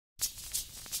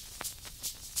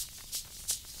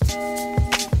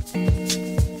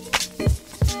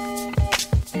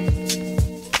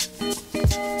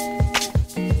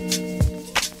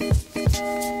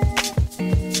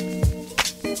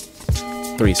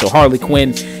So Harley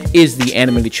Quinn is the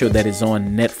animated show that is on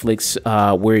Netflix,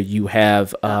 where you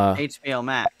have HBO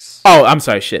Max. Oh, I'm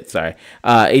sorry, sorry.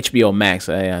 HBO Max.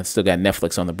 I still got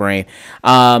Netflix on the brain.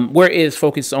 Where it is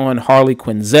focused on Harley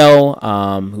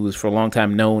Quinzel, who was for a long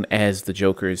time known as the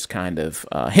Joker's kind of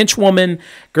henchwoman,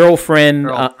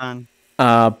 girlfriend.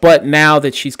 But now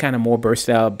that she's kind of more burst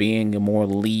out, being a more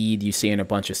lead, you see in a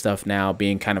bunch of stuff now,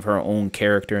 being kind of her own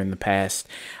character in the past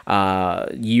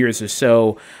years or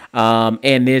so.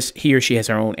 And here she has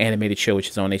her own animated show, which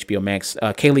is on HBO Max.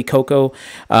 Kaylee Coco,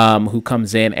 who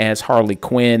comes in as Harley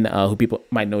Quinn, who people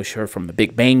might know her from The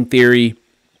Big Bang Theory.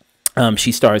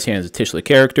 She stars here as a titular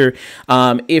character.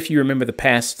 If you remember the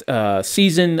past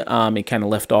season, it kind of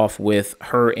left off with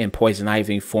her and Poison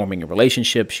Ivy forming a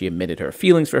relationship. She admitted her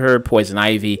feelings for her. Poison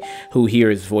Ivy, who here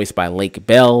is voiced by Lake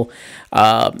Bell.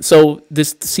 So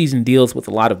this season deals with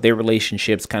a lot of their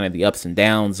relationships, kind of the ups and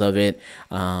downs of it,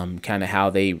 kind of how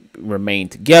they remain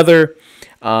together,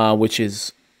 which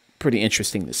is pretty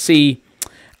interesting to see.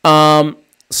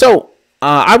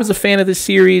 I was a fan of this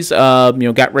series,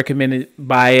 got recommended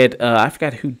by it. I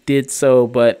forgot who did so,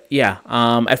 but yeah.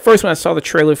 At first when I saw the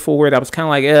trailer for it, I was kind of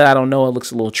like, I don't know. It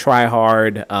looks a little try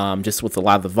hard, just with a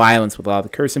lot of the violence, with a lot of the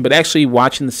cursing. But actually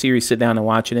watching the series, sit down and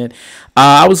watching it,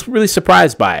 I was really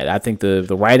surprised by it. I think the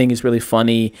writing is really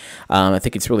funny. I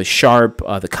think it's really sharp.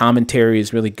 The commentary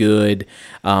is really good.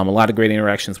 A lot of great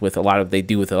interactions with a lot of the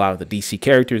DC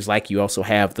characters. Like you also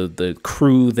have the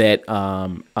crew that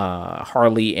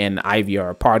Harley and Ivy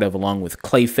are a part of, along with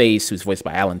Clayface, who's voiced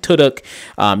by Alan Tudyk.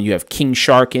 You have King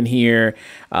Shark in here.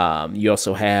 You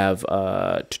also have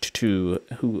who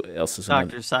else is on?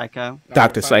 Dr. Psycho.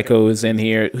 Dr. Psycho is in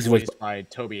here, who's voiced by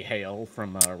Toby Hale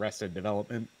from Arrested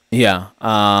Development. Yeah.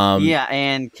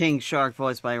 And King Shark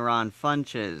voiced by Ron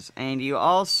Funches. And you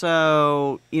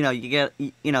also, you get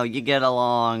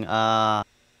along.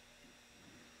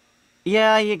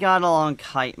 You got along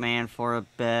Kite Man for a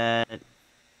bit.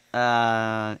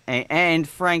 And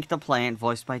Frank the Plant,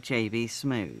 voiced by J.B.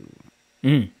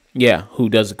 Smoove. Yeah, who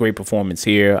does a great performance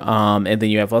here. And then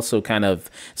you have also kind of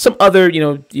some other,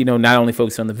 not only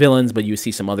focused on the villains, but you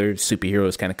see some other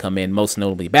superheroes kind of come in, most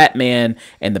notably Batman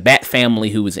and the Bat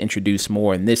Family, who was introduced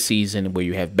more in this season, where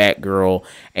you have Batgirl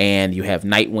and you have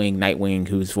Nightwing,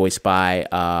 who's voiced by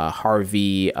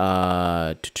Harvey,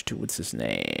 what's his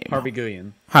name? Harvey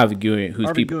Guillen. Harvey Guillen, who's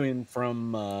Harvey Guillen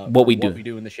from What We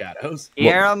Do in the Shadows.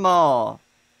 Guillermo.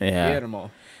 Yeah. Guillermo.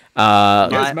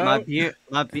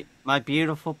 My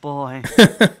beautiful boy. You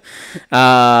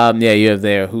have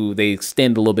there who they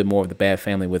extend a little bit more of the Bat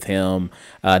Family with him,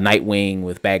 Nightwing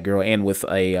with Batgirl, and with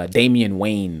a Damian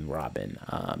Wayne Robin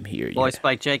here. Voiced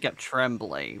by Jacob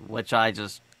Tremblay, which I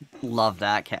just love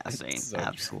that casting. So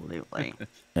absolutely.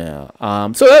 Yeah.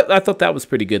 I thought that was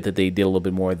pretty good that they did a little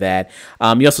bit more of that.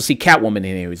 You also see Catwoman in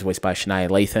here, who's voiced by Shania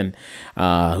Lathan,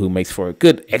 who makes for a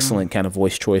good, excellent kind of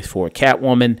voice choice for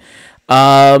Catwoman.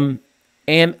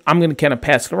 And I'm going to kind of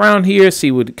pass it around here,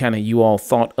 see what kind of you all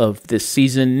thought of this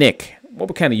season. Nick, what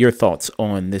were kind of your thoughts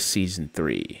on this season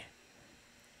 3?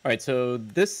 All right, so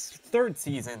this third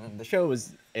season, the show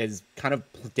is kind of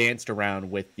danced around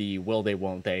with the will they,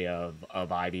 won't they of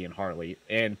Ivy and Harley.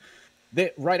 And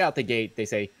right out the gate, they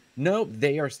say, no,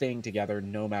 they are staying together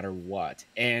no matter what.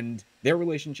 And their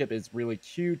relationship is really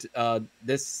cute.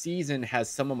 This season has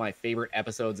some of my favorite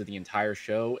episodes of the entire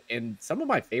show and some of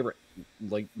my favorite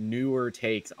newer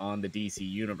takes on the DC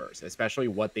universe, especially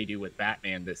what they do with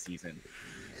Batman this season,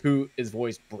 who is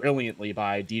voiced brilliantly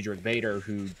by Diedrich Bader,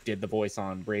 who did the voice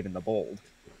on Brave and the Bold.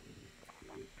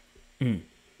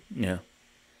 Yeah.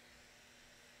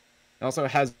 It also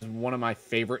has one of my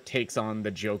favorite takes on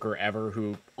the Joker ever,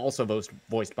 who also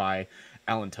voiced by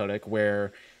Alan Tudyk,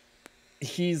 where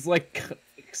he's like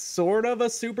sort of a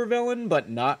supervillain, but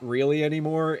not really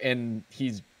anymore, and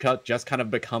he's just kind of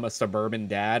become a suburban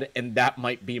dad, and that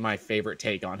might be my favorite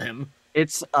take on him.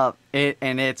 It's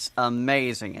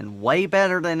amazing and way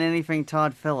better than anything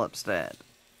Todd Phillips did.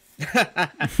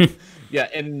 Yeah,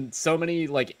 and so many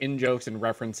in jokes and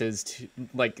references to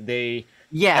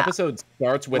episode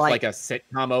starts with a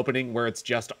sitcom opening where it's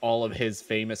just all of his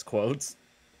famous quotes.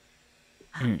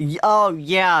 Oh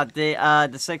yeah, the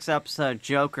 6th episode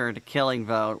Joker, The Killing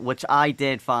Vote, which I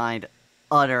did find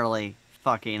utterly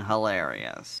fucking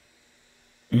hilarious.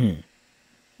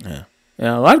 Yeah.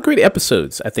 A lot of great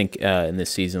episodes, I think, in this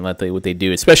season. What they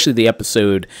do, especially the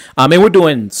episode. And we're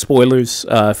doing spoilers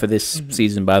for this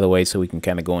season, by the way, so we can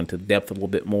kind of go into depth a little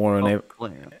bit more on it.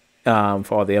 for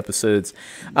all the episodes.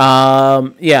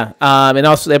 And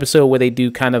also the episode where they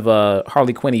do kind of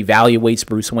Harley Quinn evaluates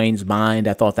Bruce Wayne's mind.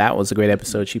 I thought that was a great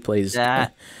episode. She plays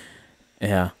that.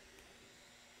 Yeah.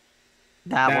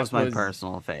 That was my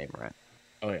personal favorite.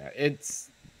 Oh yeah, it's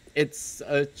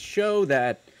a show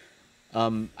that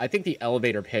I think the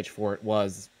elevator pitch for it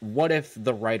was, what if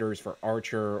the writers for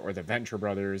Archer or the Venture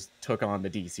Brothers took on the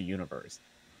DC universe?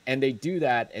 And they do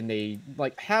that, and they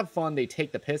like have fun. They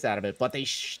take the piss out of it, but they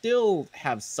still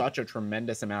have such a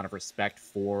tremendous amount of respect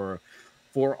for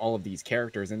all of these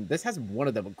characters. And this has one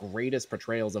of the greatest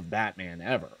portrayals of Batman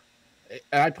ever.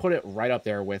 I'd put it right up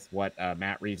there with what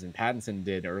Matt Reeves and Pattinson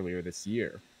did earlier this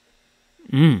year.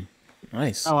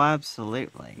 Nice. Oh,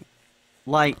 absolutely.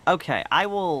 Like, okay, I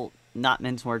will not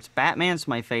mince words. Batman's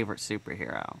my favorite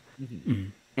superhero.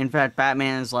 In fact,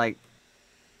 Batman is like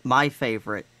my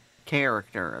favorite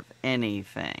character of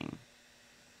anything.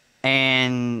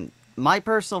 And my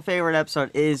personal favorite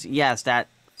episode is, yes, that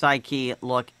Psyche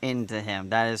look into him.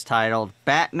 That is titled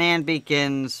Batman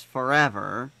Begins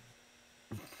Forever.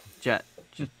 Just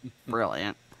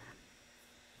brilliant.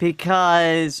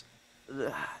 Because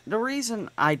the reason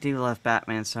I do love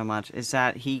Batman so much is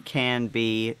that he can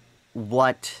be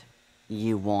what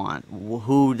you want,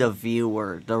 who the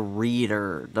viewer, the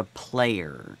reader, the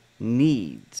player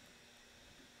needs,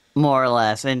 more or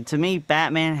less. And to me,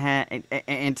 Batman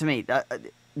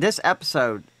this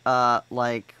episode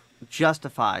like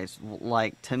justifies,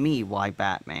 like, to me, why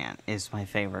Batman is my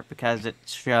favorite, because it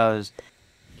shows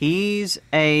he's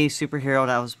a superhero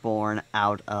that was born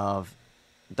out of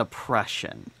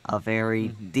depression, a very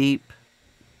deep,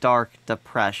 dark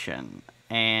depression.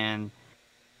 And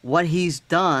what he's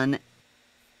done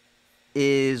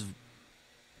is,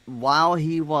 while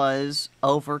he was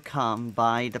overcome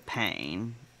by the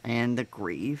pain and the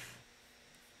grief,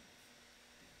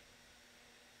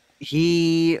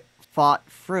 he fought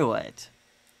through it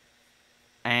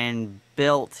and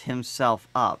built himself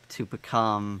up to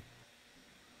become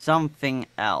something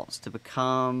else,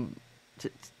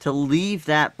 to leave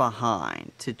that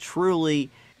behind, to truly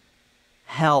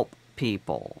help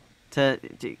people,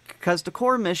 because the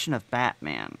core mission of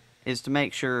Batman is to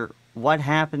make sure what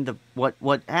happened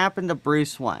to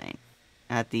Bruce Wayne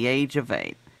at the age of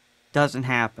 8 doesn't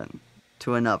happen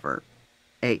to another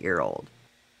 8-year-old.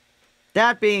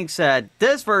 That being said,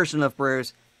 this version of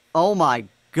Bruce, oh my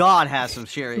God, has some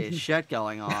serious shit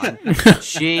going on.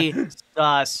 Jesus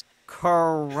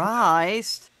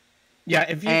Christ. Yeah,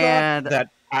 if you thought that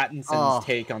Pattinson's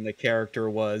take on the character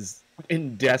was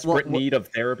in desperate need of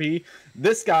therapy,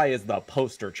 this guy is the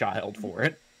poster child for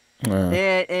it.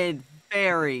 It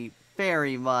very,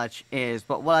 very much is.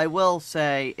 But what I will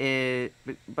say is,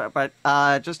 but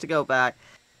just to go back,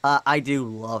 I do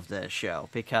love this show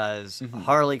because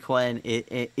Harley Quinn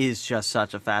it is just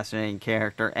such a fascinating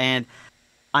character. And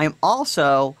I'm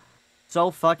also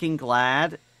so fucking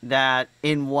glad that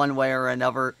in one way or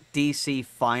another, DC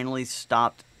finally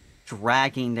stopped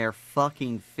dragging their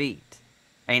fucking feet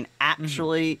and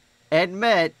actually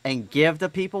admit and give the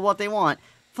people what they want.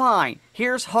 Fine,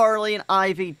 here's Harley and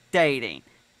Ivy dating.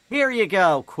 Here you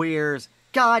go, queers.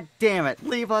 God damn it,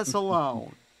 leave us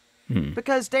alone.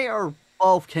 Because they are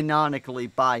both canonically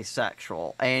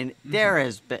bisexual, and there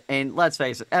has been, and let's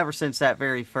face it, ever since that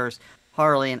very first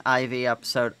Harley and Ivy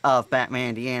episode of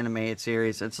Batman the Animated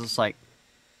Series, it's just like,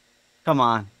 come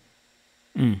on.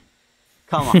 Come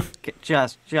on.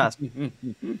 just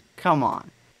come on.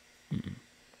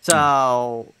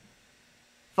 So,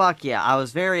 fuck yeah, I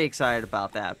was very excited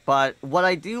about that. But what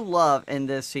I do love in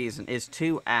this season is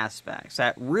two aspects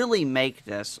that really make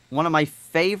this one of my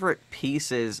favorite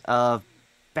pieces of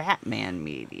Batman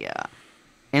media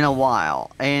in a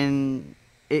while. And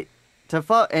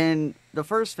and the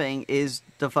first thing is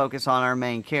to focus on our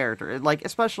main character, like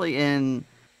especially in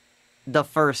the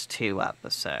first 2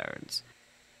 episodes.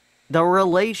 The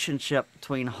relationship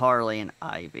between Harley and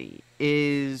Ivy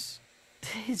is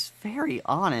very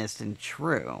honest and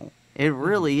true. It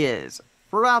really is.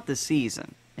 Throughout the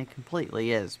season, it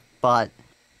completely is. But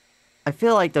I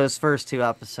feel like those first 2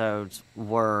 episodes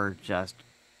were just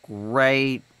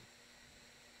great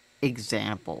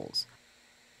examples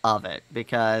of it.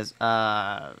 Because,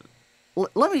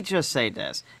 let me just say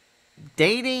this.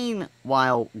 Dating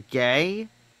while gay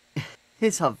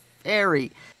is a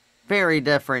very, very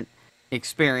different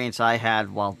experience I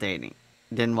had while dating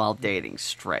than while dating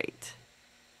straight.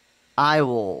 I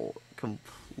will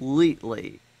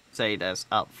completely say this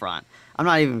up front. I'm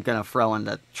not even going to throw in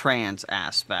the trans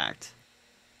aspect.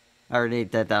 I already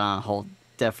did that on a whole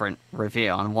different review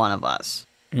on One of Us.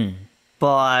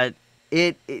 But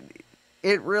it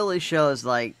really shows,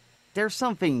 like, there's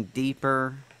something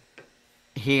deeper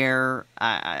here.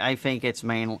 I think it's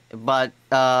mainly, but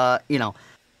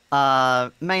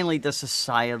mainly the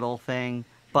societal thing.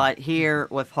 But here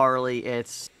with Harley,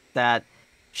 it's that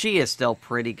she is still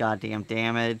pretty goddamn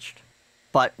damaged.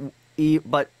 But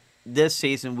but this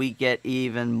season we get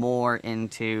even more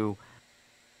into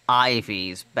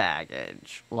Ivy's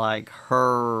baggage, like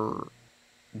her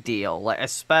deal, like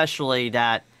especially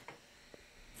that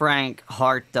frank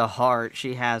heart to heart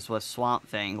she has with Swamp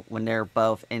Thing when they're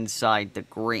both inside the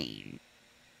green.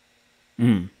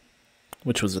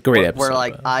 Which was a great episode. Where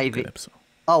like Ivy,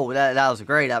 oh, that was a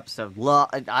great episode.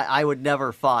 I would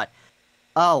never thought,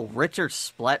 oh, Richard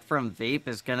Splett from Veep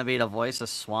is gonna be the voice of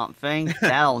Swamp Thing.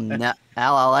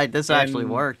 This actually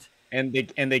worked. And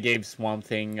they gave Swamp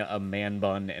Thing a man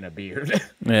bun and a beard.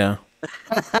 Yeah.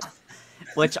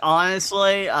 Which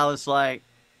honestly, I was like,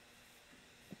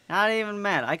 not even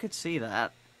mad. I could see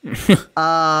that.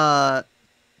 But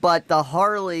the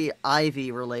Harley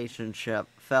Ivy relationship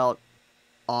felt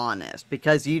honest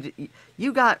because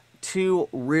you got two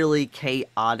really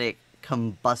chaotic,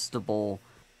 combustible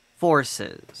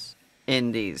forces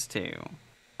in these two.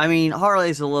 I mean,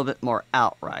 Harley's a little bit more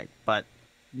outright, but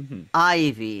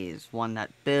Ivy is one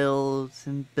that builds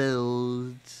and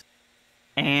builds,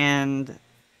 and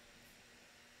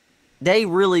they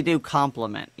really do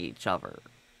complement each other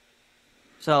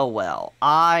so well.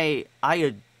 I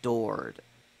adored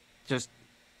just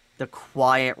the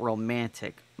quiet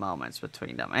romantic moments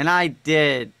between them, and I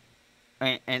did.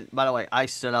 And by the way, I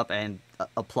stood up and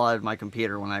applauded my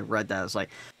computer when I read that. I was like,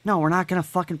 no, we're not gonna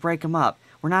fucking break them up.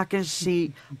 We're not gonna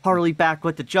see Harley back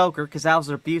with the Joker because that was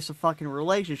an abusive fucking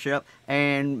relationship.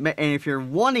 And if you're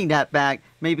wanting that back,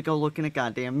 maybe go look in a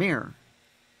goddamn mirror.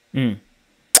 Yeah.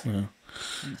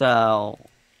 So,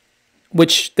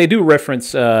 which they do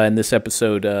reference in this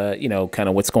episode, kind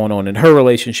of what's going on in her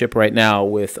relationship right now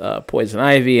with Poison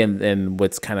Ivy, and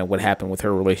what happened with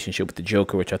her relationship with the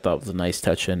Joker, which I thought was a nice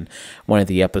touch in one of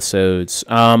the episodes.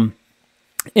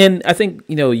 And I think,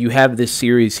 you have this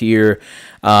series here,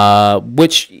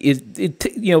 which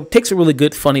takes a really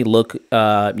good, funny look,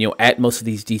 at most of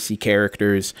these DC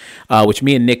characters, which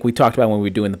me and Nick, we talked about when we were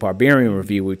doing the Barbarian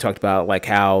review. We talked about like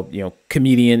how,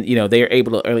 comedian, they're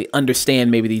able to really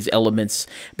understand maybe these elements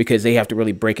because they have to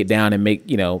really break it down and make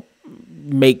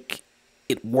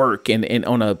it work and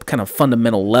on a kind of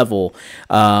fundamental level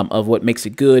of what makes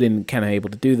it good, and kind of able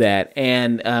to do that.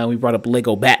 And we brought up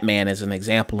Lego Batman as an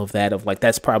example of that, of like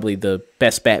that's probably the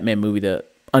best Batman movie to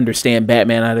understand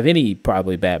Batman out of any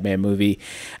probably Batman movie.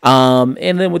 And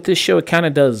then with this show, it kind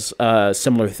of does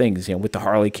similar things, with the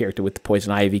Harley character, with the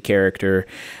Poison Ivy character,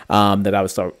 that I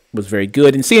thought was very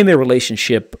good. And seeing their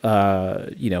relationship,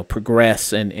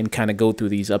 progress and kind of go through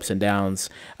these ups and downs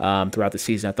throughout the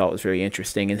season, I thought was very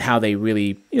interesting, and how they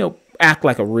really, act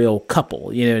like a real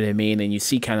couple, you know what I mean? And you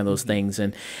see kind of those things,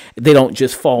 and they don't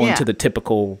just fall into the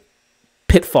typical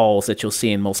pitfalls that you'll see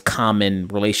in most common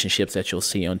relationships that you'll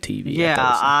see on TV. Yeah,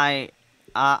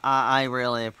 I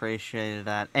really appreciated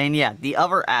that. And yeah, the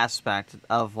other aspect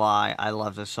of why I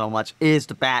love this so much is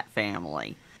the Bat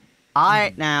family.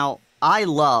 I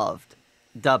loved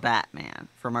the Batman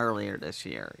from earlier this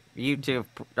year. You two have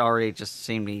already just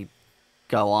seen me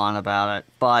go on about it,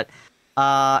 but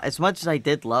as much as I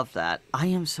did love that, I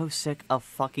am so sick of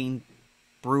fucking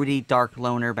broody, dark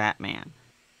loner Batman.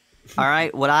 All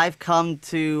right, what I've come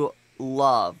to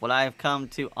love, what I've come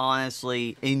to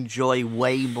honestly enjoy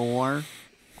way more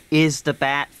is the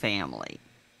Bat family.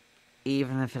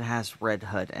 Even if it has Red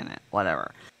Hood in it,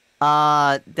 whatever.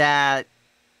 That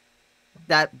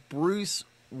Bruce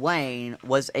Wayne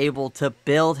was able to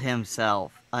build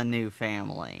himself a new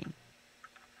family.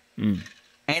 And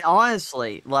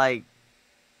honestly, like,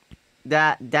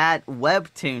 that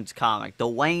Webtoons comic, The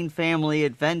Wayne Family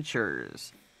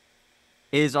Adventures,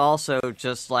 is also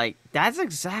just like, that's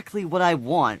exactly what I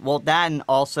want. Well, that, and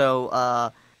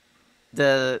also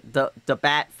the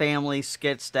Bat family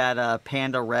skits that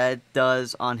Panda Red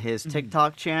does on his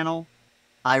TikTok channel.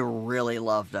 I really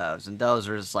love those, and those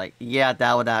are just like, yeah,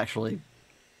 that would actually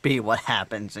be what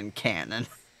happens in canon.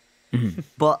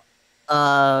 But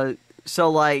so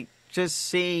like, just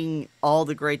seeing all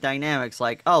the great dynamics,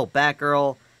 like, oh,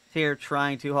 Batgirl here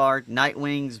trying too hard,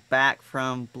 Nightwing's back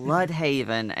from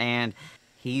Bloodhaven, and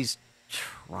he's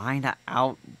trying to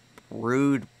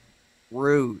out-brood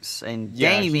Bruce, and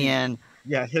Damian.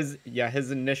 His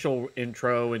initial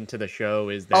intro into the show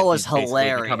is that he's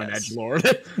hilarious. Become an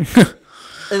edgelord.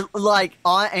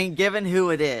 And given who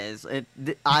it is,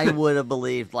 I would have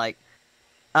believed, like,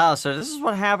 oh, so this is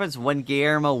what happens when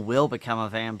Guillermo will become a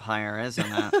vampire, isn't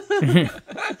it?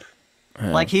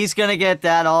 Like, he's gonna get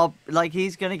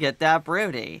that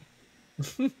broody.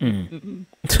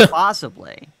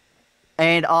 Possibly.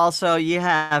 And also, you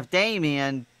have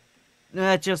Damien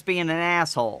just being an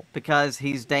asshole because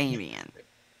he's Damien.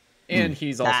 And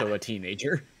he's also a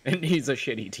teenager, and he's a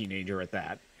shitty teenager at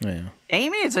that. Yeah.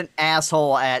 Damien's an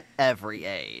asshole at every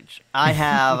age. I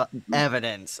have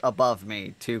evidence above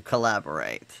me to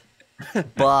collaborate.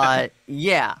 But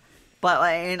yeah. But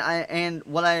and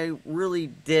what I really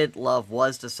did love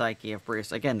was the psyche of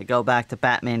Bruce. Again, to go back to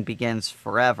Batman Begins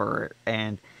Forever,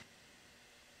 and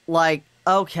like,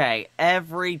 okay,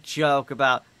 every joke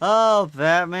about, oh,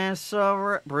 Batman's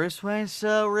so Bruce Wayne's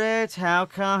so rich, how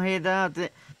come he don't?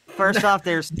 First off,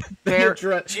 there's they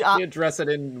address it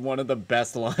in one of the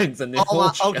best lines in the whole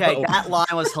show. Okay, that line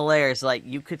was hilarious. Like,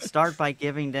 you could start by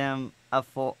giving them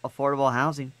affordable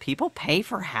housing. People pay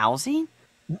for housing,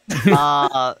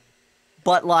 but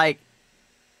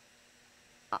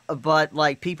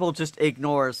people just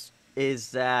ignores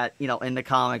is that, you know, in the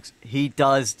comics he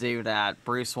does do that.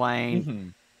 Bruce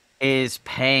Wayne is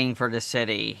paying for the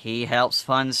city. He helps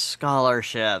fund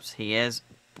scholarships. He has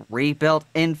rebuilt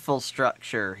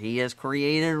infrastructure. He has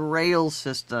created rail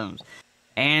systems,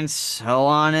 and so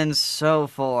on and so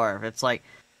forth. It's like,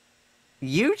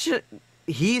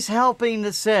 he's helping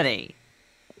the city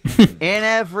in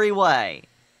every way.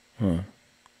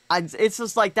 It's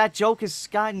just like, that joke has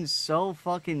gotten so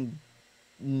fucking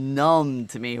numb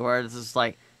to me, where it's just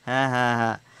like, ha ha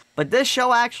ha. But this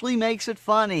show actually makes it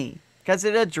funny because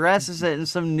it addresses it in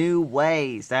some new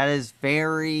ways that is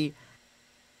very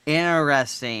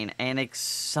interesting and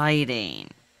exciting,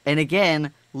 and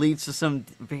again leads to some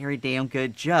very damn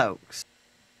good jokes.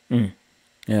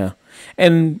 Yeah,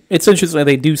 and it's interesting that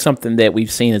they do something that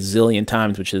we've seen a zillion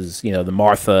times, which is, you know, the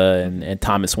Martha and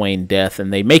Thomas Wayne death,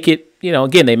 and they make it, you know,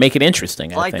 again, they make it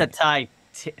interesting. It's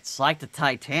like the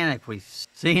Titanic. We've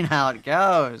seen how it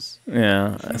goes.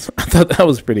 Yeah, I thought that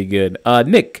was pretty good.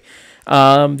 Nick,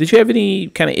 did you have any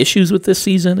kind of issues with this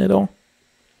season at all?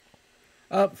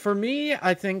 For me,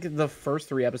 I think the first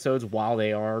 3 episodes, while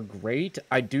they are great,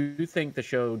 I do think the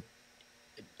show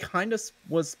kind of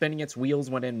was spinning its wheels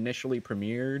when it initially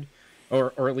premiered,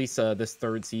 or at least this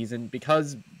 3rd season,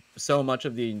 because so much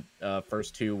of the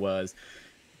first 2 was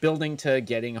building to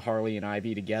getting Harley and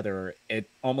Ivy together. It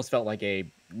almost felt like a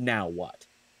now what?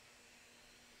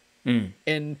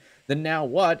 And the now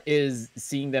what is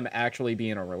seeing them actually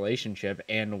be in a relationship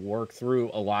and work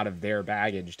through a lot of their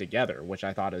baggage together, which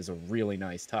I thought is a really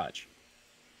nice touch.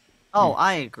 Oh,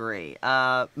 I agree.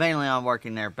 Mainly on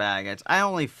working their baggage. I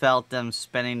only felt them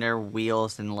spinning their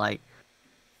wheels in, like,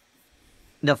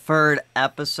 the 3rd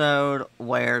episode,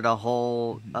 where the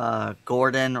whole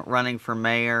Gordon running for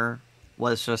mayor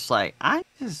was just like,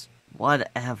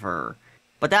 whatever.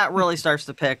 But that really starts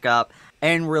to pick up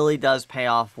and really does pay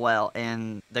off well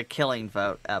in the Killing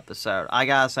Vote episode. I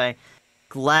gotta say,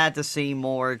 glad to see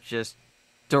more just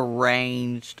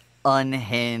deranged,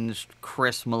 unhinged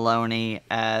Chris Maloney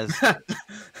as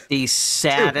the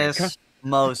saddest,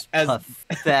 most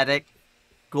pathetic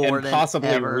Gordon and possibly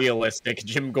ever. Realistic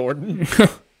Jim Gordon.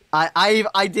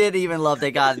 I did even love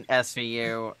they got an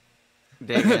SVU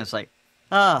dig, and it's like,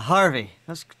 Harvey,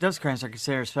 those crimes are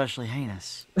considered especially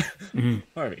heinous.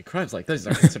 Harvey, crimes like these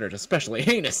are considered especially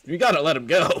heinous. You gotta let him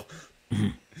go.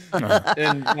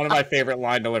 And one of my favorite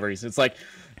line deliveries, it's like,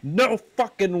 no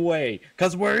fucking way,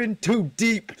 because we're in too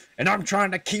deep, and I'm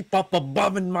trying to keep up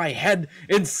above in my head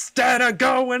instead of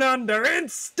going under.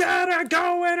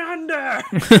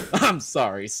 I'm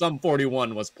sorry, Sum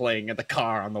 41 was playing in the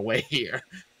car on the way here.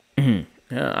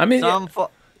 Yeah, I mean,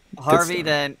 Harvey,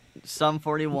 then Sum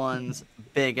 41's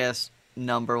biggest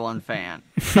 #1 fan.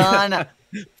 Confirmed.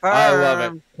 I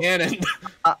love it. Canon.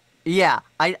 Yeah,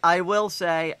 I will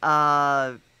say,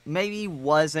 maybe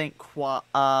wasn't quite.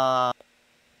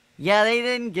 Yeah, they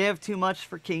didn't give too much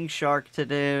for King Shark to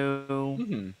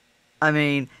do. I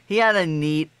mean, he had a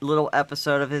neat little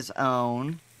episode of his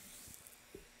own.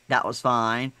 That was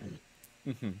fine.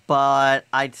 But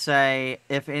I'd say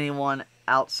if anyone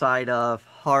outside of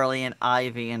Harley and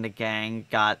Ivy and the gang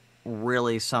got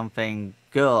really something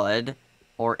good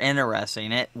or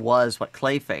interesting, it was what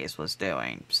Clayface was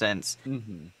doing, since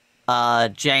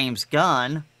James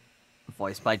Gunn,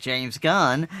 voiced by James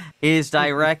Gunn, is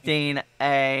directing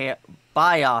a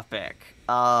biopic,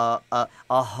 A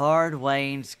Hard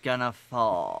Wayne's Gonna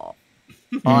Fall,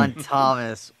 on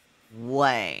Thomas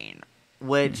Wayne,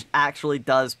 which actually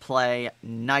does play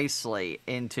nicely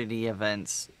into the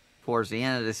events towards the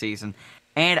end of the season,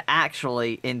 and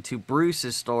actually into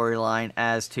Bruce's storyline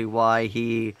as to why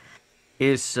he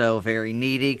is so very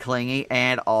needy, clingy,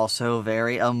 and also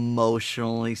very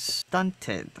emotionally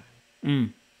stunted.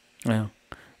 Yeah.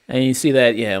 And you see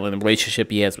that, yeah, when the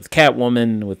relationship he has with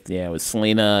Catwoman, with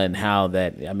Selena, and how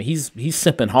that, I mean, he's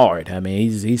simping hard. I mean,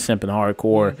 he's simping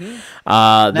hardcore.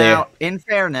 Now, in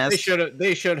fairness,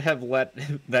 they should have let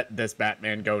this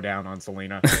Batman go down on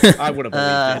Selena. I would have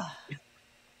believed it.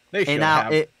 They should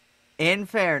have. In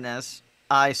fairness,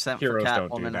 I sent Heroes for don't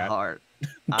do Catwoman that. hard.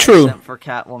 True. I sent for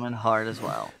Catwoman hard as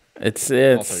well. It's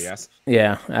also yes.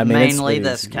 Yeah, I mean, mainly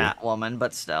this Catwoman,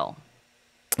 but still.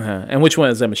 And which one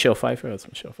is that? Michelle Pfeiffer? That's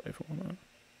Michelle Pfeiffer.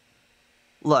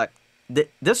 Look,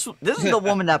 this is the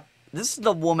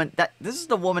woman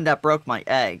that broke my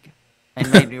egg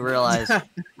and made me realize,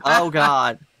 oh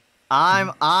God,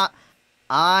 I'm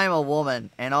a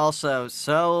woman and also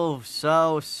so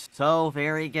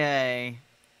very gay.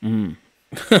 Yeah,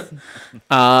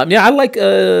 I like.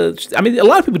 I mean, a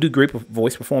lot of people do great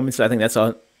voice performances. I think that's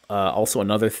also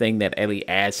another thing that Ellie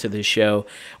adds to this show,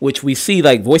 which we see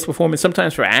like voice performance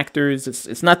sometimes for actors.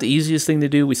 It's not the easiest thing to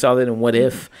do. We saw that in What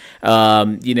If,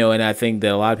 you know, and I think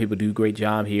that a lot of people do a great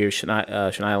job here. Shania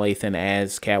Lathan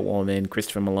as Catwoman,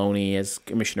 Christopher Maloney as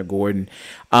Commissioner Gordon.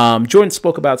 Jordan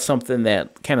spoke about something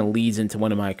that kind of leads into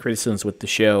one of my criticisms with the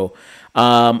show,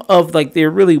 of like there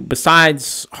really,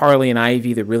 besides Harley and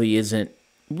Ivy, there really isn't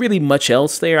really much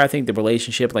else there. I think the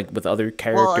relationship like with other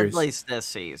characters, well, at least this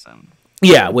season.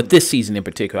 Yeah, with this season in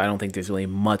particular, I don't think there's really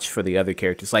much for the other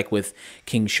characters, like with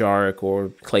King Shark or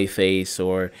Clayface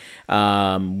or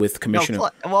with Commissioner.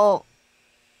 Well,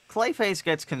 Clayface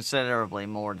gets considerably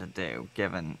more to do,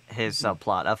 given his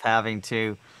subplot of having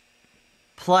to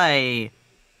play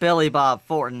Billy Bob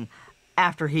Thornton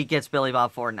after he gets Billy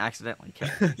Bob Thornton accidentally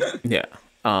killed. Yeah,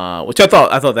 which I thought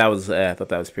that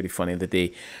was pretty funny that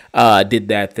they did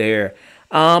that there.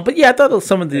 But yeah, I thought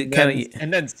some of the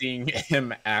and then seeing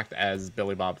him act as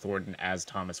Billy Bob Thornton as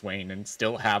Thomas Wayne and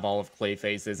still have all of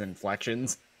Clayface's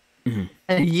inflections.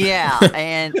 Yeah,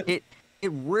 and it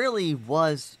really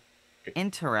was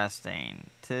interesting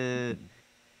to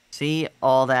see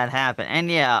all that happen. And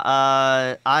yeah,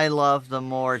 I love the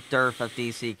more dearth of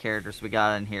DC characters we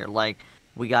got in here. Like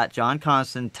we got John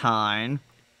Constantine,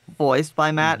 voiced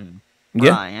by Matt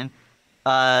Ryan.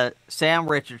 Sam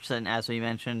Richardson, as we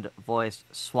mentioned, voiced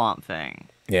Swamp Thing.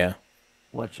 Yeah.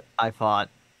 Which I thought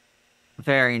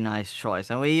very nice choice.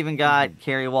 And we even got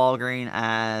Carrie Walgreen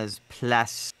as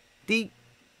Plastique.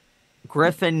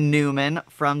 Griffin Newman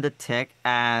from The Tick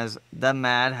as the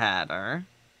Mad Hatter.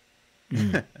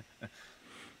 Yeah.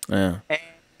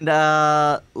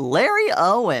 And Larry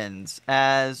Owens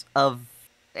as a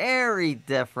very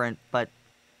different but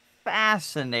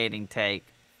fascinating take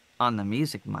on the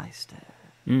Music Meister.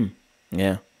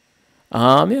 Yeah.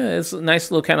 Yeah, it's a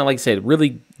nice little kind of, like I said,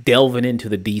 really delving into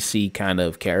the DC kind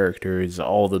of characters,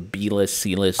 all the B-list,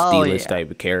 C-list, D-list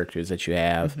type of characters that you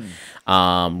have.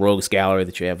 Rogues Gallery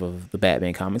that you have of the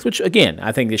Batman comics, which, again,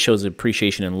 I think this shows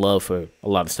appreciation and love for a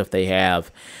lot of stuff they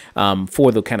have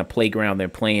for the kind of playground they're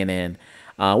playing in,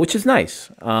 which is nice.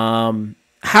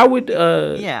 How would...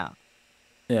 Yeah.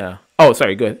 Oh,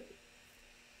 sorry, go ahead.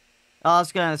 I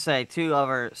was going to say two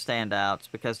other standouts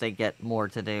because they get more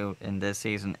to do in this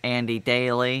season. Andy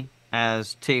Daly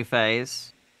as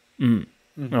Two-Face.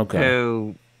 Okay.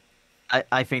 Who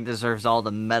I think deserves all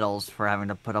the medals for having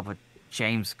to put up with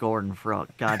James Gordon for a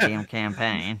goddamn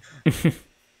campaign. Yeah,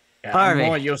 I'm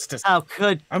more used to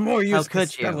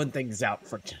spelling things out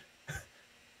for...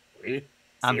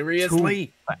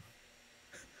 Seriously?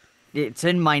 It's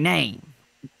in my name.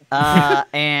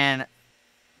 And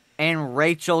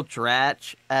Rachel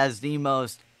Dratch as the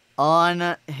most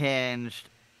unhinged,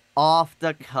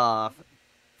 off-the-cuff,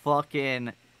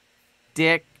 fucking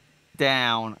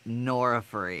dick-down Nora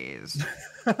Freeze.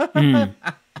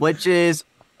 Which is,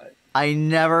 I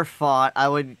never thought I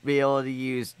would be able to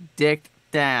use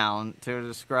dick-down to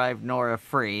describe Nora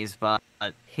Freeze, but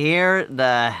here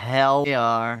the hell we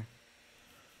are.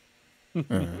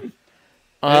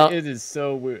 It is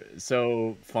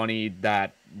so funny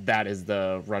that is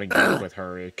the running joke with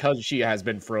her, because she has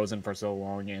been frozen for so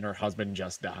long and her husband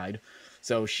just died.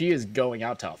 So she is going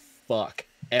out to fuck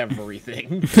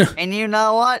everything. And you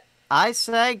know what? I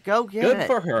say go get it. Good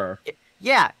for her.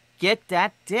 Yeah, get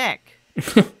that dick.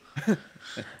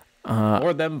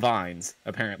 Or them vines,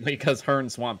 apparently, because her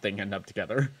and Swamp Thing end up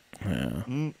together.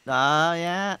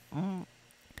 Yeah.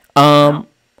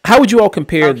 How would you all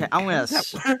compare? Okay, I'm gonna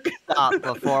stop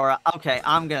before. Okay,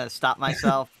 I'm gonna stop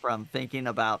myself from thinking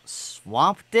about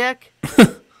Swamp Dick.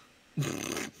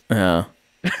 Yeah.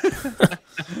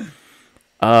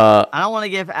 I don't want to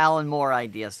give Alan more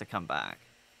ideas to come back.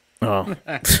 Oh.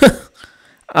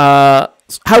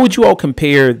 How would you all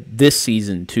compare this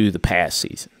season to the past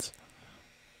seasons?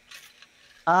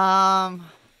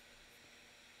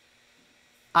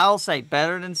 I'll say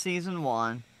better than season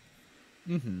 1.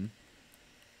 Mm-hmm.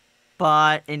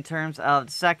 But in terms of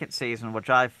the second season, which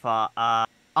I thought,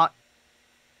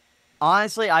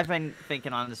 honestly, I've been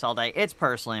thinking on this all day. It's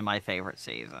personally my favorite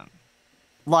season.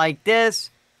 Like this,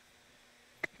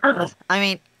 I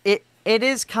mean, it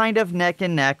is kind of neck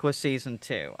and neck with season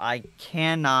 2. I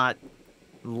cannot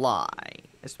lie,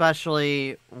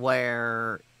 especially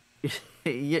where,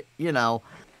 you know,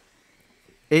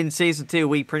 in season 2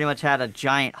 we pretty much had a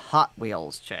giant Hot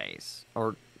Wheels chase.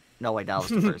 Or no, wait, that was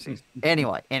the first season.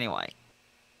 Anyway,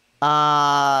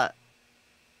 uh.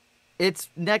 It's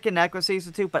neck and neck with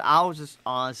season 2, but I'll just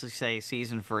honestly say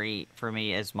season 3 for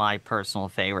me is my personal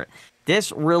favorite.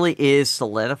 This really is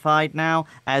solidified now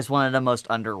as one of the most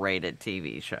underrated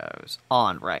TV shows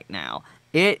on right now.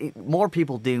 More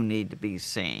people do need to be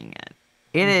seeing it.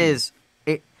 It is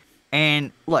it,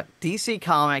 and look, DC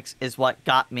Comics is what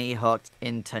got me hooked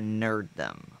into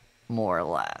nerddom, more or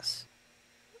less.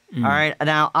 All right,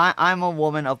 now I'm a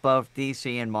woman of both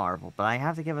DC and Marvel, but I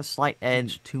have to give a slight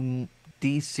edge to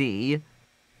DC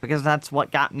because that's what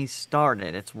got me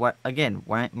started. It's what, again,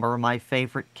 where my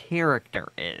favorite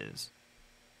character is.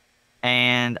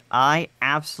 And I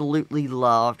absolutely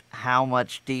loved how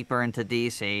much deeper into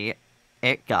DC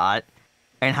it got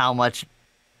and how much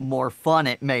more fun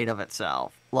it made of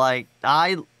itself. Like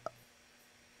I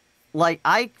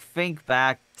think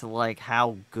back to like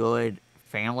how good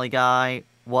Family Guy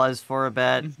was for a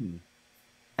bit.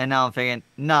 And now I'm thinking,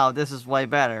 no, this is way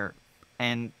better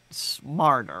and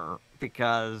smarter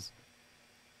because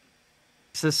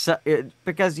society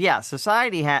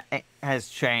has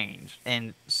changed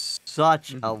in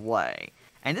such a way,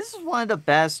 and this is one of the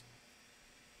best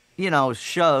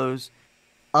shows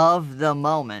of the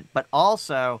moment. But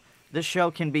also this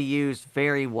show can be used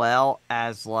very well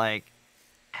as like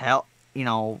help.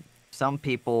 Some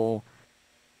people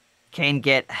can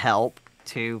get help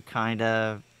to kind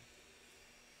of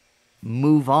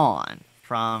move on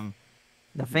from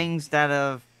the things that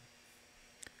have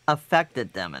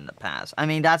affected them in the past. I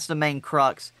mean, that's the main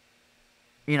crux,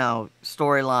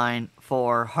 storyline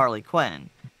for Harley Quinn.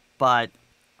 But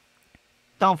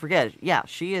don't forget, yeah,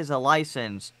 she is a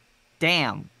licensed,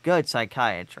 damn good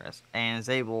psychiatrist and is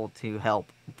able to help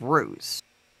Bruce.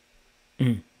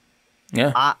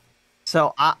 Yeah.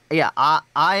 What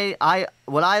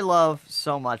I love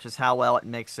so much is how well it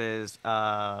mixes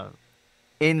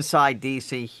inside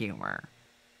DC humor.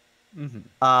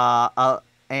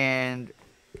 And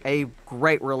a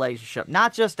great relationship.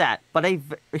 Not just that, but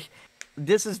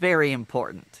this is very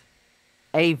important.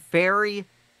 A very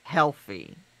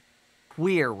healthy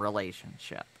queer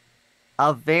relationship.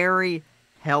 A very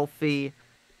healthy,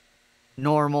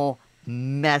 normal,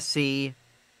 messy,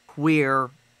 queer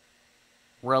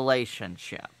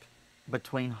relationship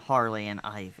between Harley and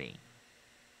Ivy.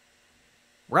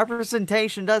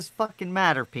 Representation does fucking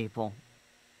matter, people.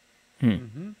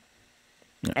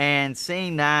 And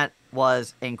seeing that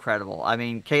was incredible. I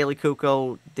mean, Kaylee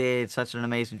Cuoco did such an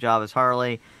amazing job as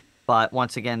Harley, but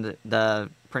once again,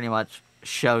 the pretty much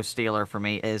show stealer for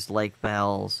me is Lake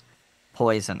Bell's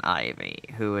Poison Ivy,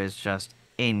 who is just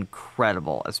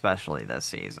incredible, especially this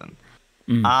season.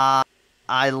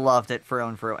 I loved it through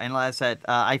and through. And like I said,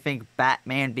 I think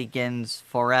Batman Begins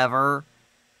Forever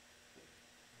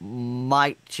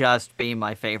might just be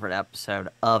my favorite episode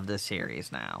of the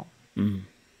series now.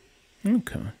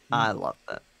 Okay. I love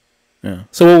it. Yeah.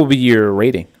 So what would be your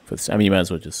rating for this? I mean, you might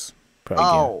as well just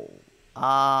probably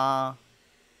I'll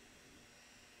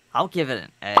give it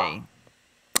an A.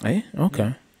 A?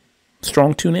 Okay.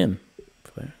 Strong tune in.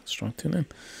 Strong tune in.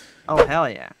 Oh, hell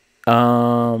yeah.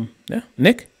 Yeah.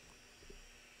 Nick?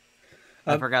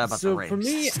 I forgot about the For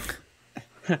ratings.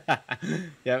 me,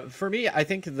 for me, I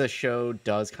think the show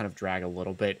does kind of drag a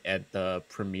little bit at the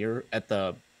premiere,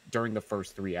 during the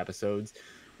first 3 episodes,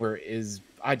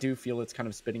 I do feel it's kind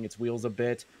of spinning its wheels a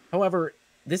bit. However,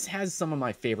 this has some of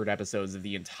my favorite episodes of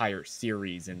the entire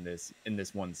series in this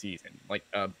one season. Like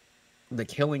the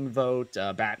Killing Vote,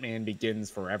 Batman Begins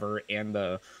Forever, and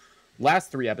the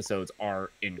last 3 episodes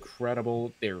are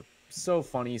incredible. They're so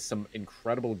funny, some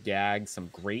incredible gags, some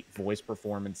great voice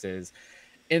performances,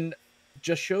 and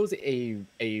just shows a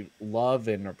love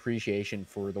and appreciation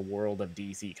for the world of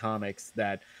DC Comics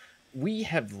that we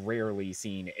have rarely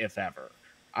seen, if ever.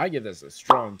 I give this a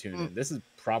strong tune in. This is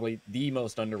probably the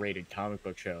most underrated comic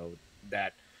book show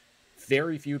that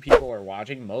very few people are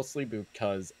watching, mostly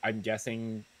because I'm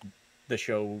guessing the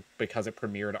show, because it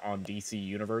premiered on DC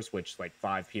Universe, which like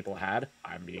 5 people had.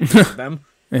 I'm being one of them.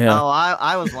 Yeah. Oh,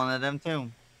 I was one of them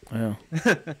too. Yeah.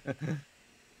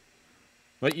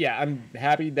 But yeah, I'm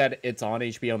happy that it's on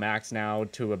HBO Max now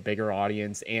to a bigger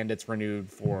audience, and it's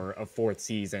renewed for a fourth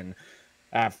season,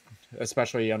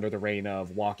 especially under the reign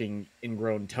of walking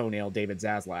ingrown toenail David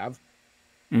Zaslav.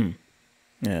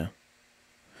 Yeah.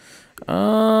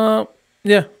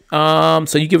 Yeah.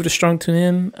 So you give it a strong tune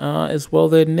in as well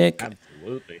there, Nick.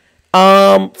 Absolutely.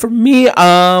 For me,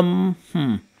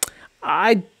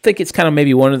 I think it's kind of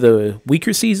maybe one of the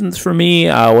weaker seasons for me.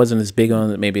 I wasn't as big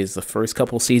on it maybe as the first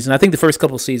couple seasons. I think the first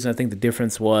couple seasons, I think the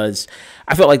difference was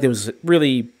I felt like there was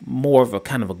really more of a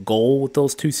kind of a goal with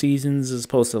those two seasons as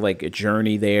opposed to like a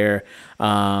journey there.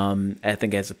 I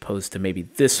think as opposed to maybe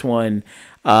this one.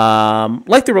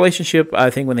 Like the relationship,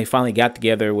 I think when they finally got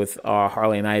together with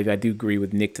Harley and Ivy, I do agree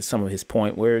with Nick to some of his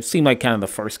point where it seemed like kind of the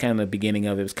first kind of the beginning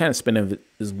of it was kind of spinning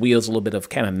his wheels a little bit of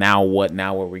kind of now what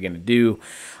are we going to do?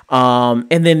 And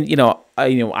then,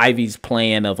 Ivy's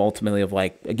plan of ultimately of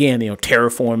like, again,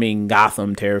 terraforming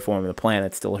Gotham, terraforming the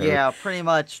planet, still her. Yeah, pretty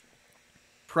much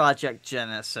Project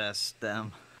Genesis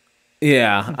them.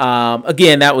 Yeah.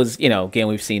 Again, that was, again,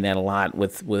 we've seen that a lot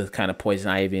with kind of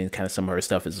Poison Ivy and kind of some of her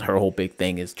stuff is her whole big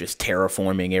thing is just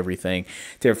terraforming everything,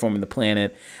 terraforming the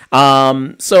planet.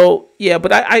 So yeah,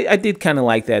 but I did kind of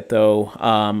like that though,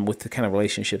 with the kind of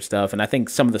relationship stuff. And I think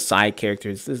some of the side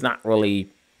characters, there's not really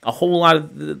a whole lot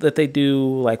of that they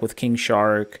do, like with King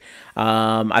Shark.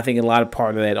 I think a lot of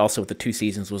part of that also with the two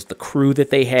seasons was the crew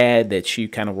that they had that she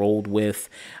kind of rolled with.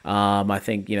 I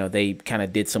think, they kind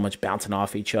of did so much bouncing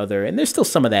off each other. And there's still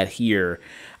some of that here,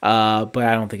 but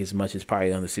I don't think as much as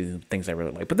probably on the season things I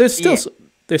really like. But there's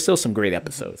still some great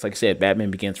episodes. Like I said, Batman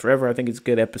Begins Forever, I think it's a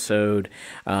good episode.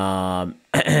 And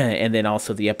then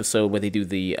also the episode where they do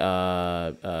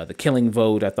the killing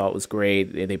vote, I thought was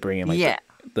great. They bring in like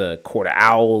the Court of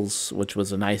Owls, which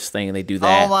was a nice thing. They do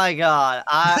that. Oh my god,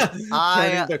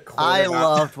 I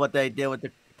loved what they did with the.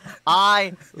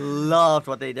 I loved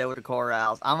what they did with the Court of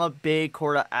Owls. I'm a big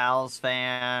Court of Owls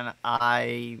fan.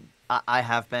 I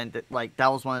have been like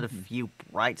that was one of the few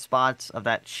bright spots of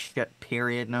that shit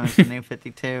period known as the New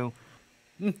 52.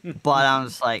 But I'm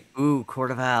just like, ooh,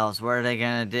 Court of Owls. What are they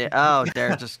gonna do? Oh,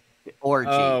 they're just orgy.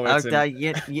 Oh, it's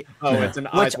an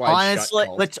eyes wide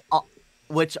shut cult.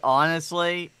 Which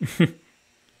honestly,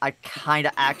 I kind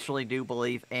of actually do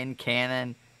believe in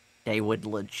canon, they would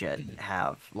legit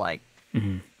have like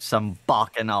some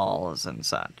bacchanals and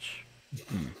such.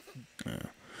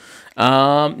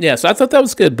 Yeah, so I thought that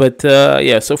was good, but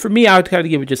yeah, so for me, I would kind of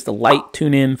give it just a light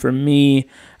tune in for me.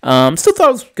 Still thought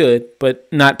it was good,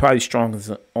 but not probably strong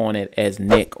on it as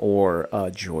Nick or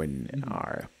Jordan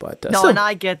are. But no, and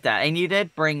I get that, and you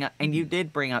did bring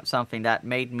up something that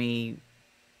made me.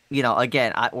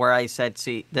 Again, where I said,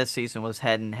 this season was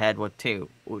head and head with 2.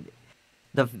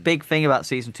 The big thing about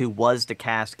season 2 was the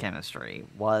cast chemistry.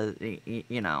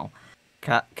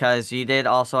 Because you did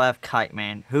also have Kite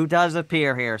Man, who does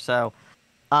appear here. So,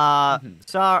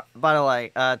 so by the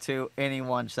way, to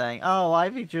anyone saying, "Oh,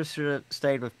 Ivy just should have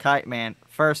stayed with Kite Man."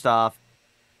 First off,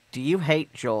 do you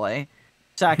hate Joy?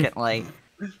 Secondly.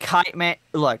 Kite Man,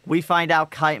 look, we find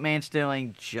out Kite Man's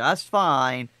doing just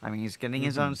fine. I mean, he's getting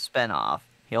his own spinoff.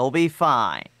 He'll be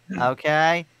fine,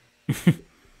 okay?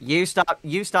 You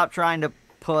stop trying to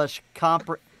push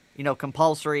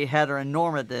compulsory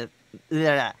heteronormative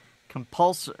God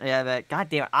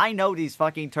damn it, I know these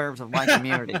fucking terms of my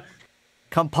community.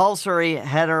 Compulsory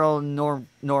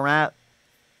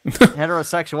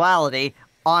heterosexuality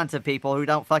onto people who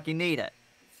don't fucking need it.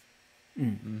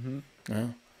 Yeah.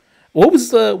 What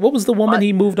was the woman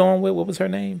he moved on with? What was her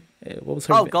name? What was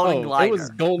her? Oh, Golden Glider. It was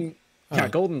Golden. Yeah,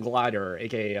 Golden Glider,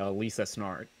 aka Lisa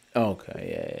Snart.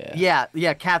 Okay,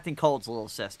 yeah. Captain Cold's little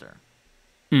sister.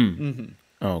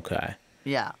 Okay.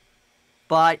 Yeah,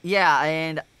 but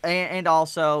yeah, and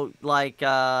also like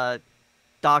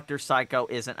Dr. Psycho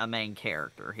isn't a main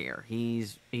character here.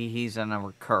 He's in a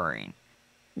recurring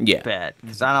bit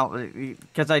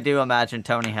because I do imagine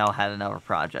Tony Hale had another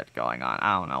project going on.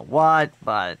 I don't know what,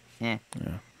 but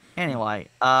anyway,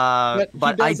 but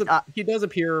he does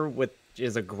appear with.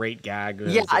 Is a great gag.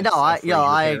 Yeah, I know.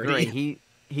 I agree.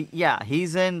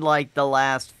 He's in like the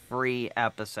last 3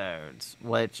 episodes,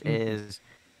 which is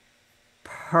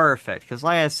perfect. Because,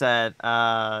 like I said,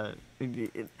 I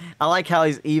like how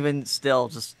he's even still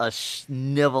just a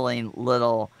sniveling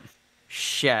little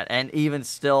shit, and even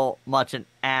still much an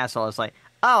asshole. It's like,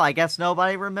 oh, I guess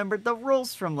nobody remembered the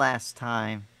rules from last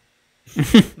time.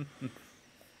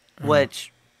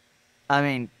 Which. I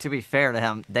mean, to be fair to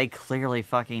him, they clearly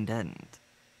fucking didn't.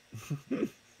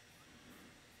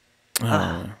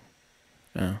 Yeah.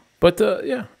 But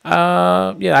yeah,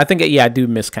 yeah, I think I do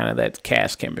miss kind of that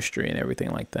cast chemistry and everything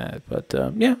like that. But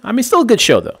yeah, I mean, still a good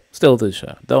show though. Still a good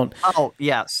show. Don't. Oh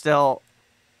yeah, still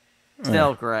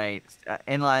great.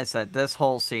 And like I said, this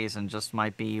whole season just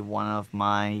might be one of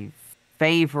my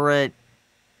favorite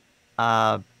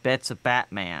bits of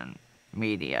Batman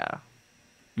media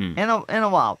in a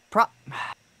while.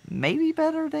 Maybe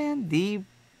better than the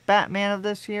Batman of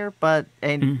this year, but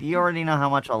you already know how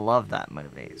much I love that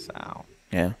movie. So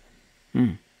Yeah.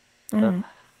 who Yeah.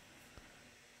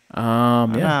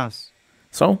 knows?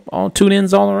 So all tune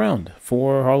ins all around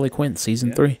for Harley Quinn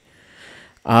season 3.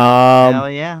 Hell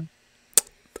yeah.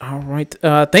 All right.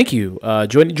 Thank you.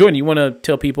 Jordan, you want to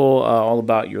tell people all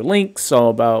about your links, all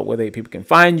about where people can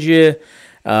find you,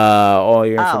 all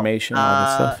your information, all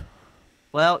that stuff?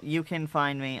 Well, you can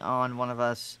find me on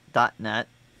oneofus.net.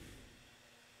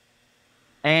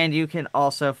 And you can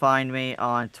also find me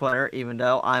on Twitter, even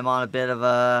though I'm on a bit of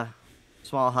a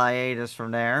small hiatus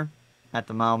from there at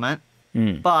the moment.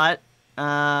 But,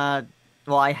 well,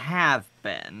 I have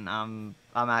been. I'm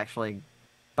actually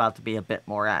about to be a bit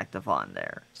more active on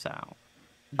there. So,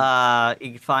 you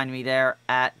can find me there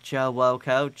at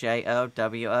JoWoco,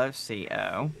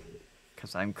 JOWOCO,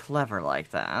 because I'm clever like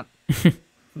that.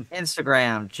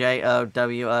 Instagram,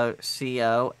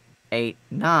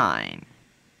 JOWOCO89.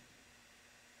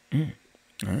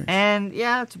 Nice. And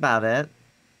yeah, that's about it.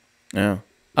 Yeah.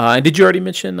 And did you already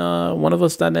mention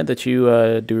oneofus.net that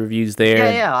you do reviews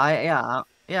there? Yeah,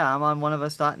 I'm on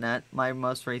oneofus.net. My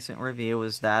most recent review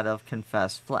was that of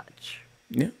Confess Fletch.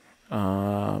 Yeah.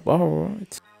 All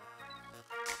right.